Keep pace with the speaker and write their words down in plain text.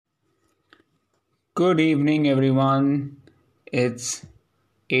Good evening, everyone. It's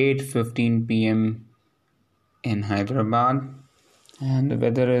 8:15 p.m. in Hyderabad, and the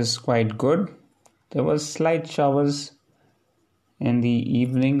weather is quite good. There was slight showers in the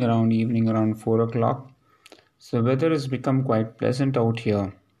evening around 4 o'clock. So weather has become quite pleasant out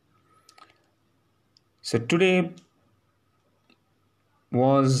here. So today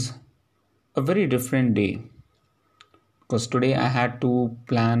was a very different day because today I had to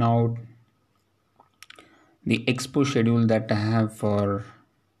plan out the expo schedule that I have for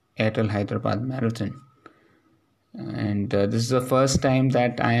Airtel Hyderabad Marathon. And this is the first time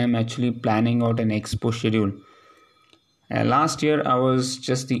that I am actually planning out an expo schedule. Last year I was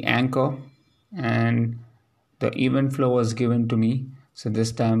just the anchor and the event flow was given to me. So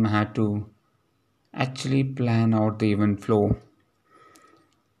this time I had to actually plan out the event flow.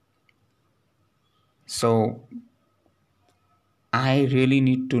 So I really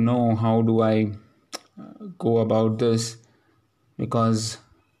need to know how do I go about this, because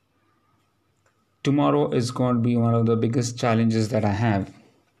tomorrow is going to be one of the biggest challenges that I have.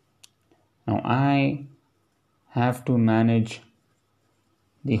 Now I have to manage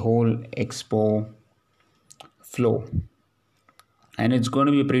the whole expo flow, and it's going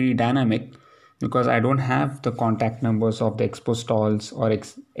to be pretty dynamic because I don't have the contact numbers of the expo stalls or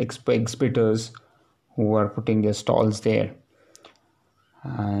expo exhibitors who are putting their stalls there.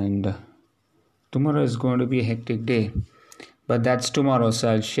 And tomorrow is going to be a hectic day, but that's tomorrow, so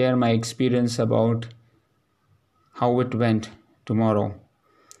I'll share my experience about how it went tomorrow.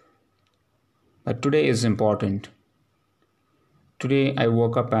 But today is important. Today I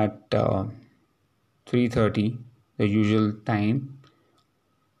woke up at 3:30, the usual time,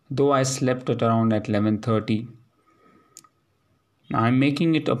 though I slept at around at 11:30. Now I'm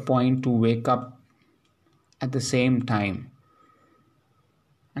making it a point to wake up at the same time,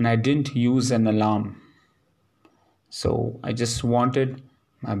 and I didn't use an alarm. So I just wanted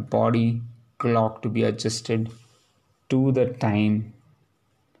my body clock to be adjusted to the time,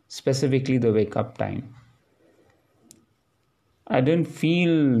 specifically the wake up time. I didn't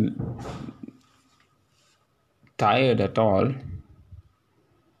feel tired at all,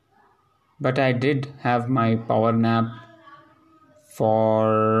 but I did have my power nap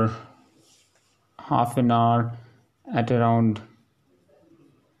for half an hour at around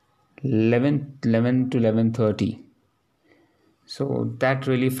 11 to 11:30. So that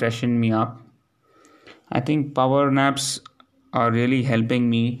really freshened me up. I think power naps are really helping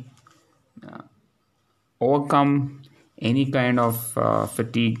me overcome any kind of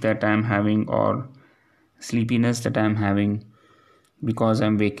fatigue that I'm having or sleepiness that I'm having, because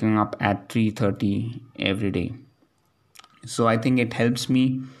I'm waking up at 3:30 every day. So I think it helps me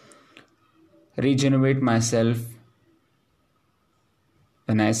regenerate myself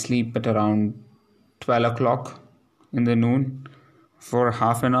when I sleep at around 12 o'clock in the noon for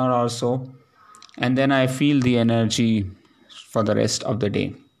half an hour or so, and then I feel the energy for the rest of the day.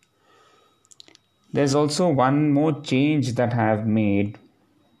 There's also one more change that I have made.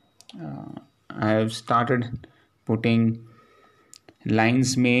 I have started putting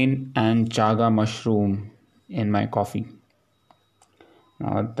lion's mane and chaga mushroom in my coffee.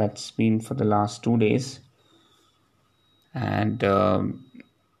 Now that's been for the last 2 days, and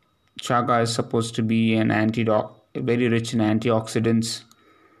chaga is supposed to be an very rich in antioxidants,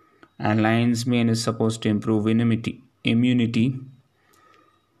 and lion's mane is supposed to improve immunity.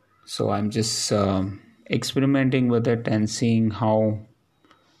 So I'm just experimenting with it and seeing how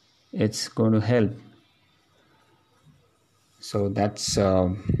it's going to help. So that's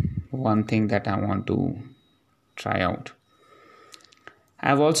one thing that I want to try out.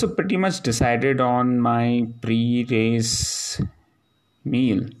 I've also pretty much decided on my pre-race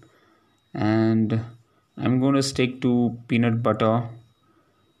meal, and I'm going to stick to peanut butter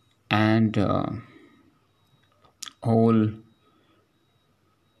and whole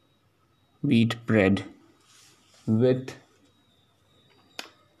wheat bread with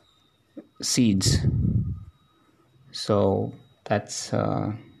seeds. So that's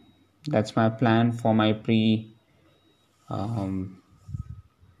my plan for my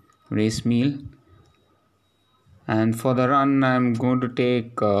race meal. And for the run, I'm going to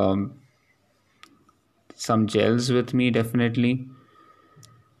take some gels with me, definitely.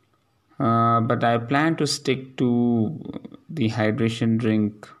 But I plan to stick to the hydration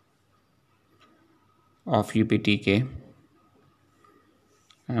drink of UPTK.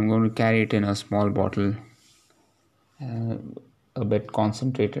 I'm going to carry it in a small bottle, a bit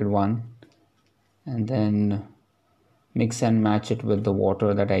concentrated one, and then mix and match it with the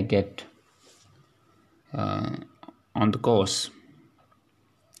water that I get on the course.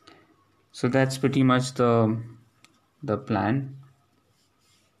 So that's pretty much the plan.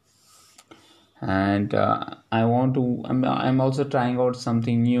 And I'm also trying out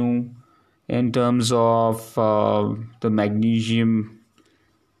something new in terms of the magnesium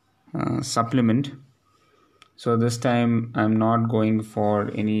supplement. So this time I'm not going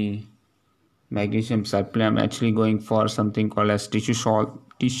for any magnesium supplement. I'm actually going for something called as tissue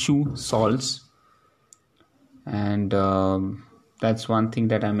salts, and that's one thing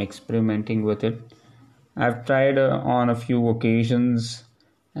that I'm experimenting with it. I've tried on a few occasions,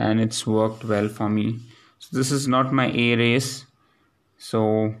 and it's worked well for me. So this is not my A race,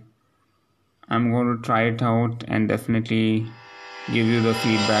 so I'm going to try it out and definitely give you the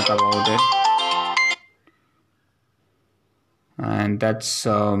feedback about it. And that's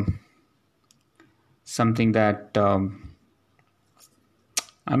something that I'm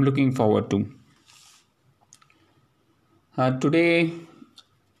looking forward to. Today,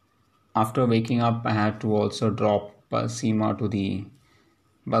 after waking up, I had to also drop Seema to the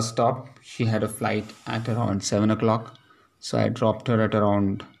bus stop. She had a flight at around 7 o'clock. So I dropped her at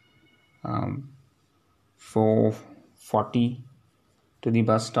around 4:40 to the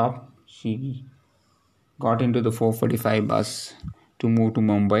bus stop. She got into the 4:45 bus to move to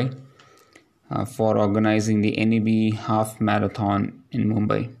Mumbai for organizing the NEB half marathon in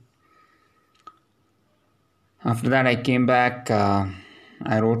Mumbai. After that, I came back.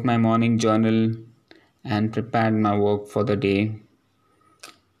 I wrote my morning journal and prepared my work for the day.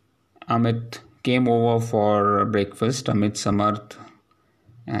 Amit came over for breakfast, Amit Samarth,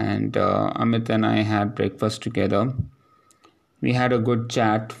 and Amit and I had breakfast together. We had a good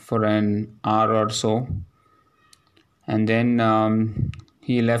chat for an hour or so, and then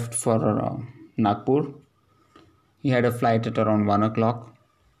he left for Nagpur. He had a flight at around 1 o'clock,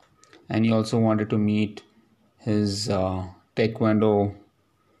 and he also wanted to meet his taekwondo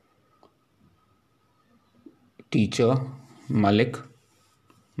teacher, Malik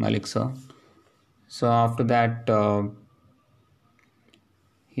sir. So after that,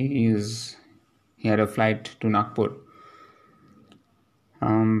 he had a flight to Nagpur.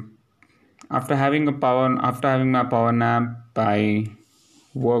 After having my power nap, I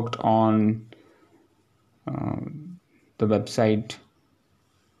worked on the website,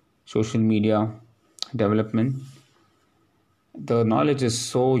 social media development. The knowledge is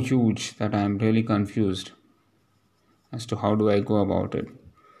so huge that I am really confused as to how do I go about it.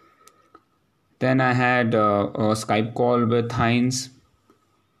 Then I had a Skype call with Heinz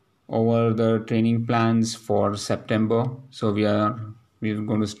over the training plans for September. So we're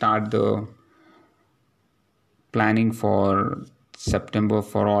going to start the planning for September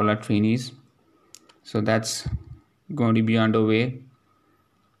for all our trainees. So that's going to be underway.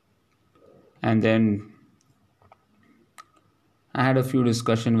 And then I had a few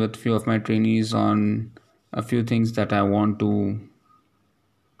discussions with few of my trainees on a few things that I want to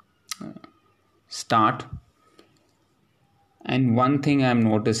start. And one thing I'm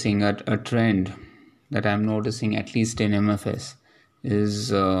noticing, a trend that I'm noticing at least in MFS,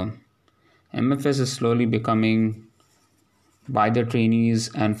 is MFS is slowly becoming by the trainees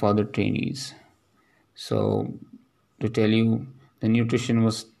and for the trainees. So to tell you, the nutrition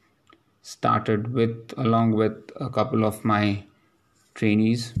was started along with a couple of my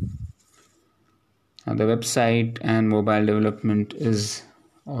trainees. And the website and mobile development is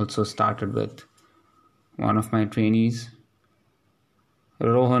also started with one of my trainees.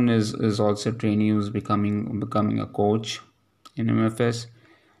 Rohan is also a trainee who's becoming a coach in MFS.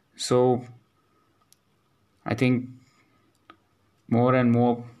 So I think more and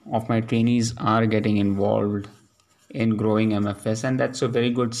more of my trainees are getting involved in growing MFS, and that's a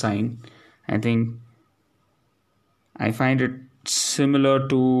very good sign. I find it similar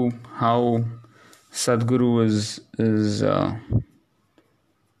to how Sadhguru is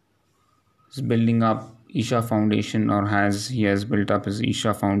building up Isha Foundation, or he has built up his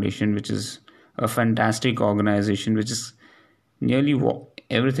Isha Foundation, which is a fantastic organization, which is nearly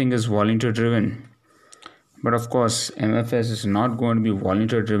everything is volunteer driven. But of course, MFS is not going to be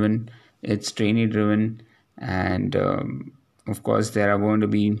volunteer driven, it's trainee driven, and of course there are going to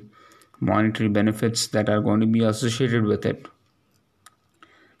be monetary benefits that are going to be associated with it.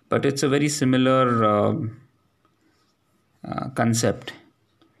 But it's a very similar concept,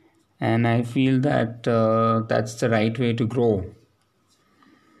 and I feel that that's the right way to grow,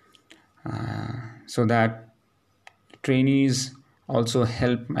 so that trainees also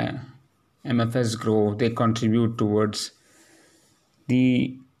help my MFS grow. They contribute towards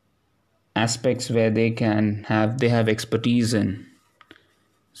the aspects where they have expertise in.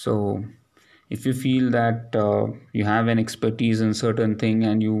 So if you feel that you have an expertise in certain thing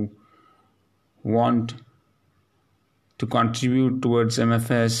and you want to contribute towards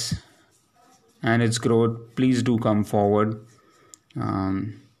MFS and its growth, please do come forward.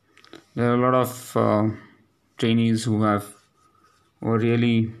 There are a lot of trainees who are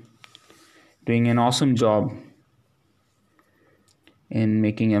really doing an awesome job in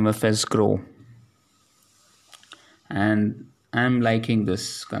making MFS grow, and I'm liking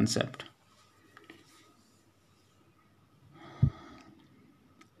this concept.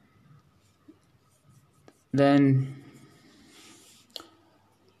 Then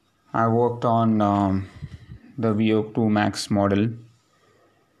I worked on the VO2 Max model.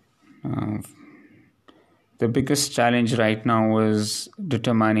 The biggest challenge right now is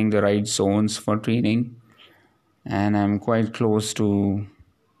determining the right zones for training, and I'm quite close to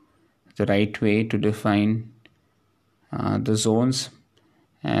the right way to define the zones,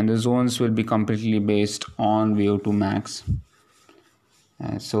 and the zones will be completely based on VO2 Max.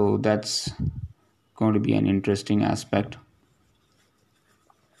 So that's going to be an interesting aspect.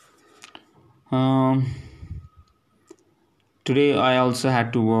 Today I also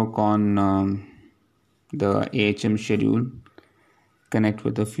had to work on the AHM schedule, connect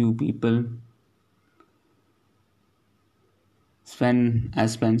with a few people. I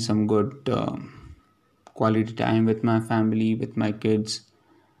spent some good quality time with my family, with my kids.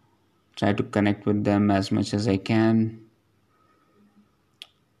 Try to connect with them as much as I can.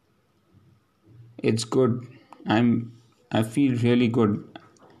 It's good. I feel really good.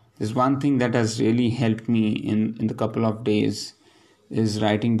 There's one thing that has really helped me in the couple of days is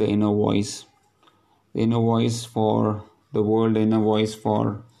writing the inner voice. The inner voice for the world, the inner voice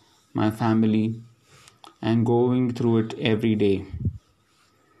for my family, and going through it every day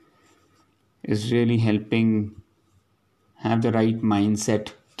is really helping have the right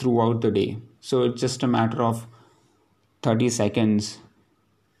mindset throughout the day. So it's just a matter of 30 seconds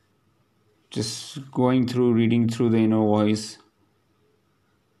just reading through the inner voice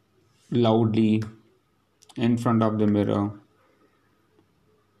loudly in front of the mirror,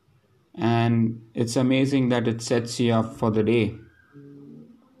 and it's amazing that it sets you up for the day.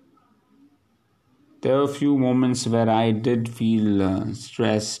 There were a few moments where I did feel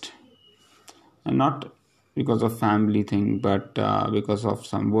stressed, and not because of family thing, but because of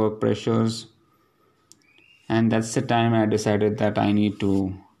some work pressures. And that's the time I decided that I need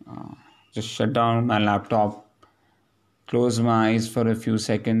to just shut down my laptop, close my eyes for a few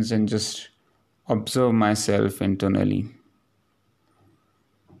seconds, and just observe myself internally.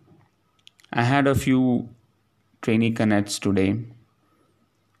 I had a few trainee connects today,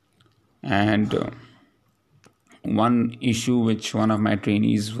 and one issue which one of my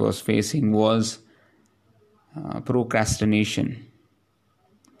trainees was facing was procrastination.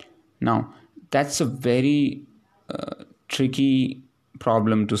 Now, that's a very tricky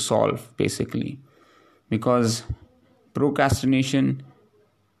problem to solve, basically, because procrastination,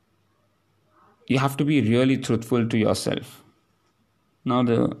 you have to be really truthful to yourself. Now,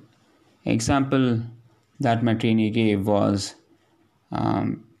 the example that my trainee gave was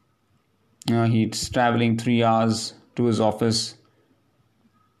he's traveling 3 hours to his office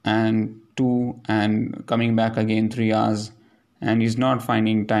and coming back again 3 hours, and he's not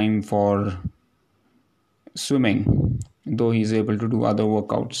finding time for swimming, though he's able to do other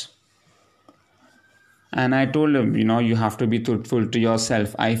workouts. And I told him, you have to be truthful to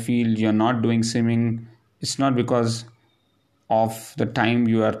yourself. I feel you're not doing swimming. It's not because of the time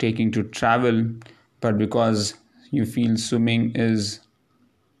you are taking to travel, but because you feel swimming is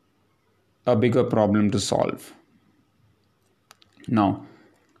a bigger problem to solve. Now,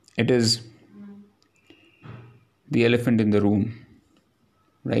 it is the elephant in the room,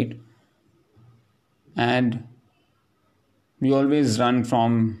 right? And we always run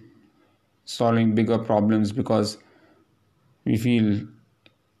from solving bigger problems because we feel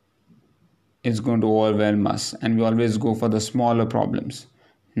it's going to overwhelm us, and we always go for the smaller problems.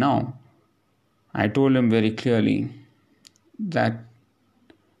 Now, I told him very clearly that,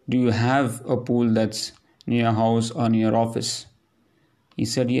 do you have a pool that's near your house or near your office? He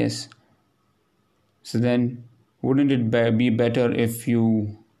said yes. So then, wouldn't it be better if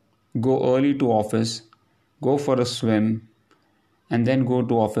you go early to office, go for a swim, and then go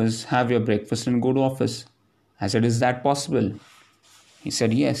to office, have your breakfast, and go to office? I said, is that possible? He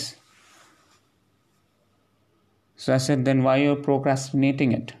said yes. So I said, then why are you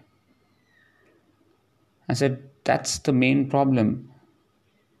procrastinating it? I said, that's the main problem.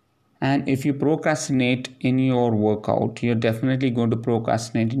 And if you procrastinate in your workout, you're definitely going to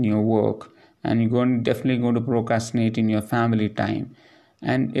procrastinate in your work, and you're definitely going to procrastinate in your family time.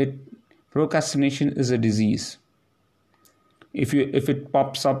 And procrastination is a disease. If it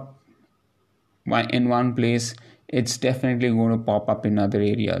pops up in one place, it's definitely going to pop up in other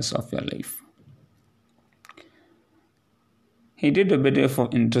areas of your life. He did a bit of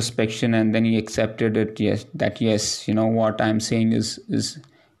introspection, and then he accepted it. Yes, you know what I'm saying is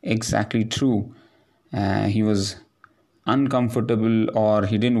exactly true. He was uncomfortable, or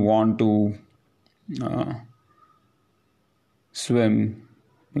he didn't want to uh, swim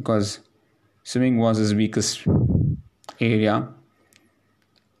because swimming was his weakest area,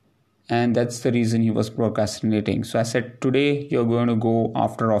 and that's the reason he was procrastinating. So I said, today you're going to go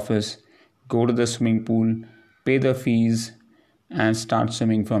after office, go to the swimming pool, pay the fees, and start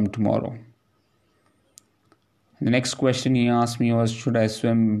swimming from tomorrow. The next question he asked me was, should I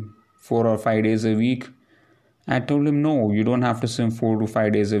swim 4 or 5 days a week? I told him, no, you don't have to swim 4 to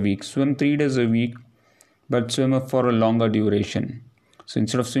 5 days a week. Swim 3 days a week, but swim for a longer duration. So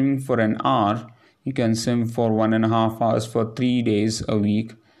instead of swimming for an hour, you can swim for 1.5 hours for 3 days a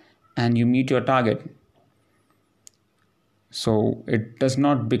week, and you meet your target. So it does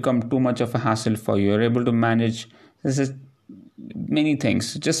not become too much of a hassle for you. You're able to manage many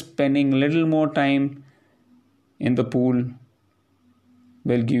things. Just spending a little more time in the pool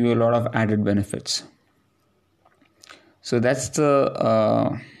will give you a lot of added benefits. So that's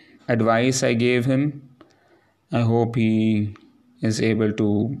the advice I gave him. I hope he is able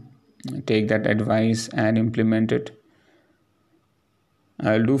to take that advice and implement it.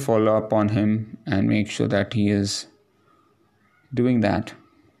 I'll do follow up on him and make sure that he is doing that.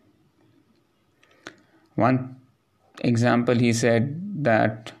 One example, he said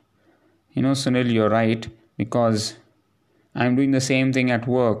that, Sunil, you're right, because I'm doing the same thing at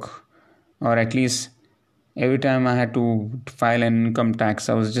work, or at least every time I had to file an income tax,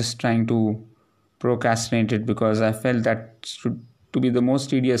 I was just trying to procrastinate it because I felt that to be the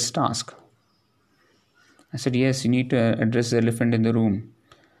most tedious task. I said, yes, you need to address the elephant in the room.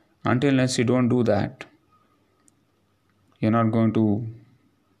 Unless you don't do that, you're not going to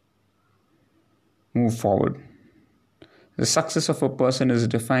move forward. The success of a person is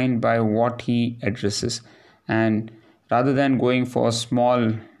defined by what he addresses. And rather than going for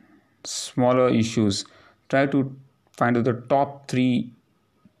smaller issues, try to find out the top 3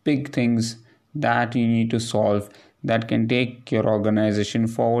 big things that you need to solve that can take your organization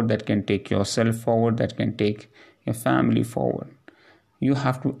forward, that can take yourself forward, that can take your family forward. You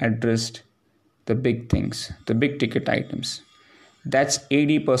have to address the big things, the big ticket items. That's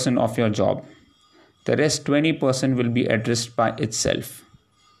 80% of your job. The rest 20% will be addressed by itself.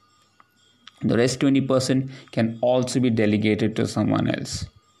 The rest 20% can also be delegated to someone else.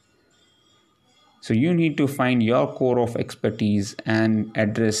 So you need to find your core of expertise and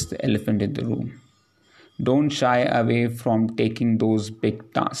address the elephant in the room. Don't shy away from taking those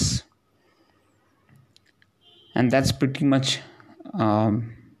big tasks. And that's pretty much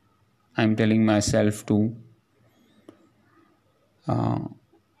I'm telling myself to.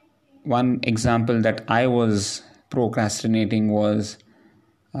 One example that I was procrastinating was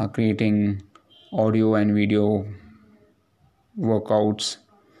creating audio and video workouts.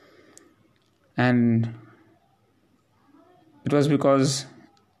 And it was because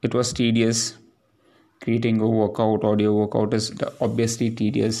it was tedious. Creating a audio workout is obviously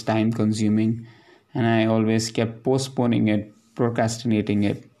tedious, time consuming. And I always kept postponing it, procrastinating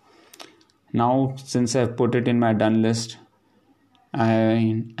it. Now, since I've put it in my done list,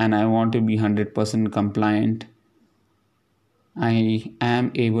 I want to be 100% compliant, I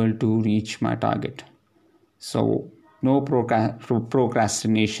am able to reach my target. So, no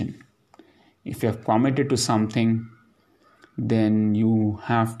procrastination. If you have committed to something, then you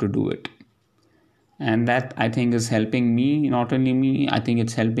have to do it. And that, I think, is helping me. Not only me, I think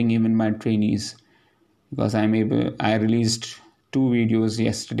it's helping even my trainees, because I released 2 videos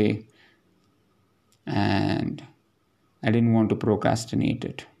yesterday and I didn't want to procrastinate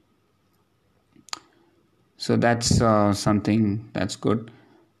it. So that's something that's good.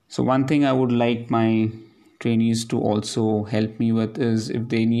 So one thing I would like my trainees to also help me with is, if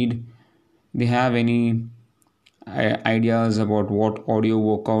they have any ideas about what audio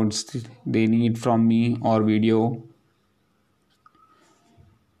workouts they need from me, or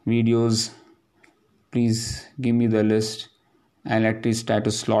videos, please give me the list. I'll at least try to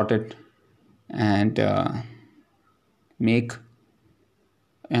slot it and make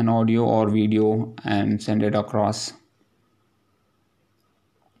an audio or video and send it across.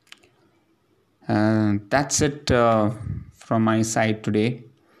 That's it from my side today.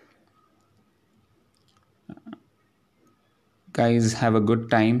 Guys, have a good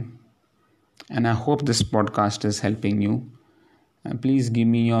time, and I hope this podcast is helping you. Please give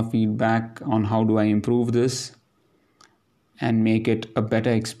me your feedback on how do I improve this, and make it a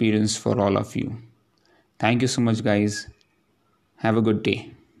better experience for all of you. Thank you so much, guys. Have a good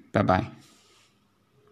day. Bye bye.